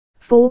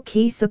4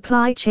 key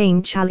supply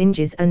chain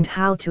challenges and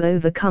how to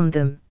overcome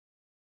them.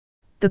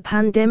 The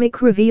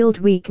pandemic revealed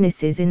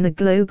weaknesses in the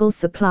global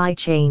supply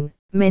chain,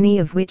 many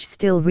of which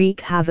still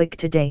wreak havoc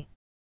today.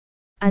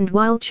 And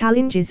while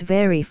challenges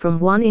vary from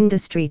one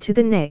industry to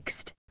the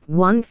next,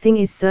 one thing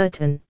is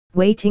certain: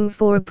 waiting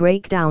for a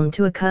breakdown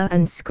to occur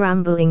and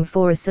scrambling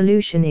for a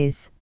solution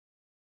is.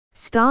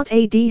 Start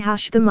ad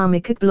 #the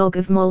Mumikak blog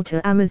of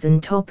Malta Amazon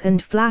top and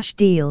flash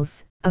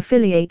deals,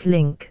 affiliate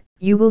link.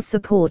 You will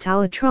support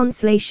our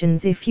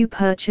translations if you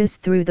purchase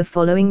through the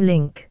following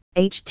link: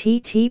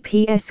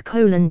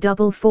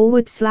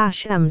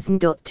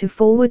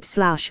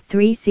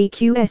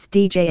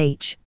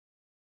 https://amazon.to/3cqsdjh.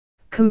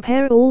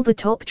 Compare all the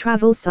top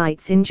travel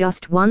sites in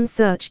just one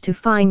search to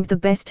find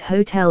the best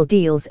hotel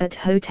deals at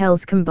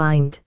Hotels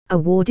Combined,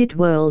 awarded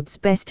world's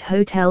best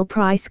hotel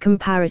price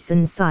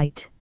comparison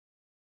site.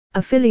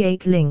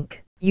 Affiliate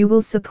link. You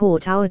will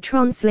support our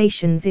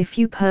translations if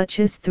you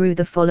purchase through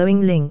the following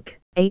link: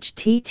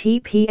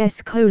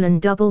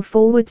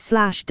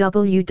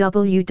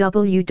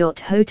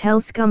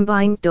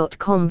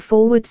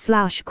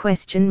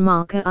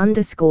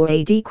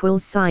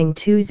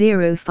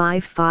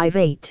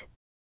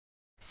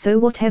 So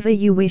whatever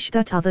you wish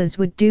that others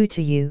would do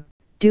to you,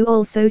 do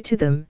also to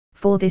them,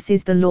 for this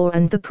is the law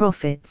and the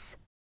prophets.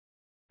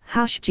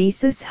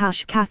 #Jesus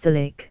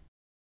 #Catholic.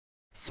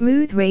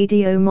 Smooth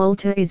Radio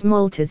Malta is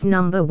Malta's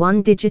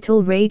 #1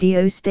 digital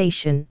radio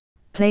station,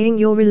 playing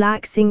your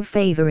relaxing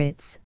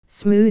favorites.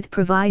 Smooth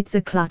provides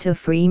a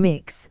clutter-free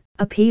mix,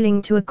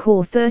 appealing to a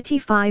core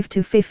 35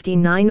 to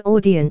 59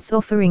 audience,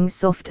 offering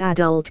soft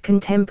adult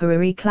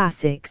contemporary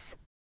classics.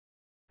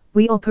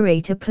 We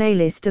operate a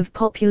playlist of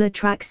popular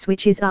tracks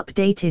which is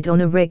updated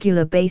on a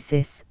regular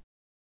basis.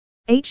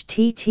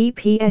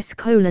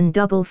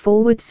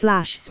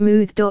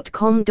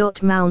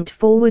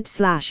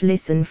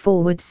 https://smooth.com.mount/listen/.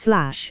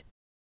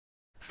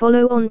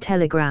 Follow on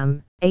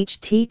Telegram,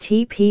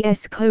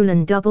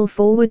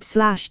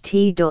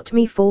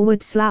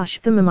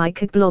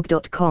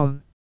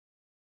 https://t.me/themumikakblog.com.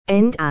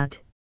 End ad.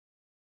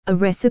 A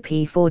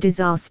recipe for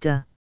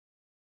disaster.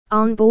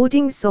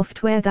 Onboarding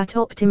software that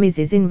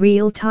optimizes in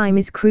real time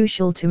is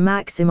crucial to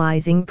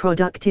maximizing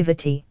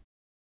productivity.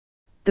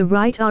 The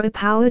right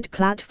AI-powered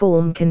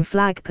platform can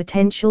flag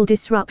potential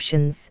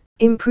disruptions,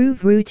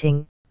 improve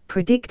routing,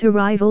 predict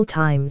arrival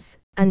times,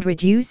 and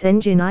reduce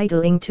engine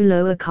idling to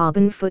lower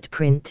carbon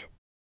footprint.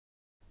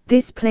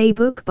 This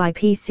playbook by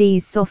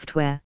PCS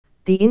Software,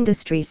 the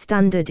industry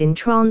standard in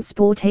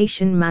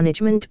transportation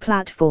management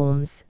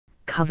platforms,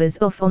 covers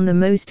off on the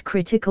most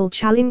critical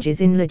challenges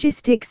in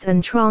logistics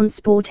and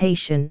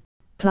transportation,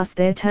 plus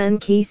their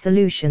turnkey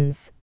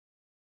solutions.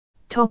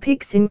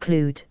 Topics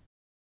include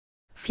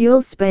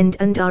fuel spend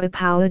and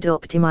AI-powered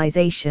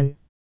optimization,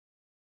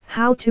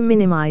 how to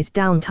minimize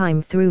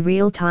downtime through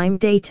real-time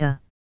data,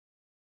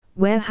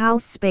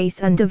 warehouse space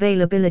and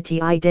availability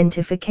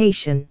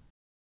identification.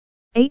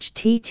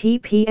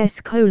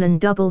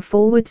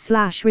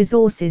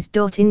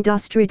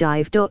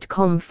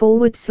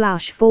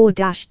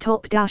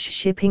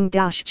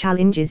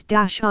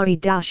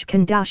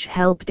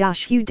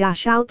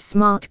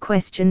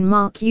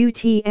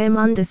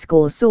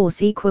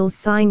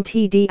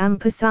 TD_PCS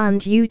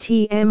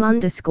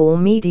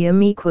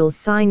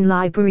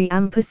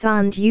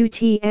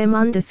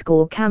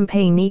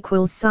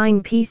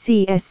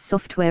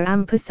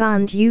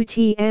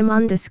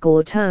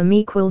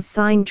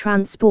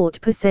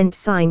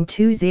software_term=term_transport%sign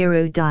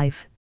 20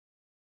 dive.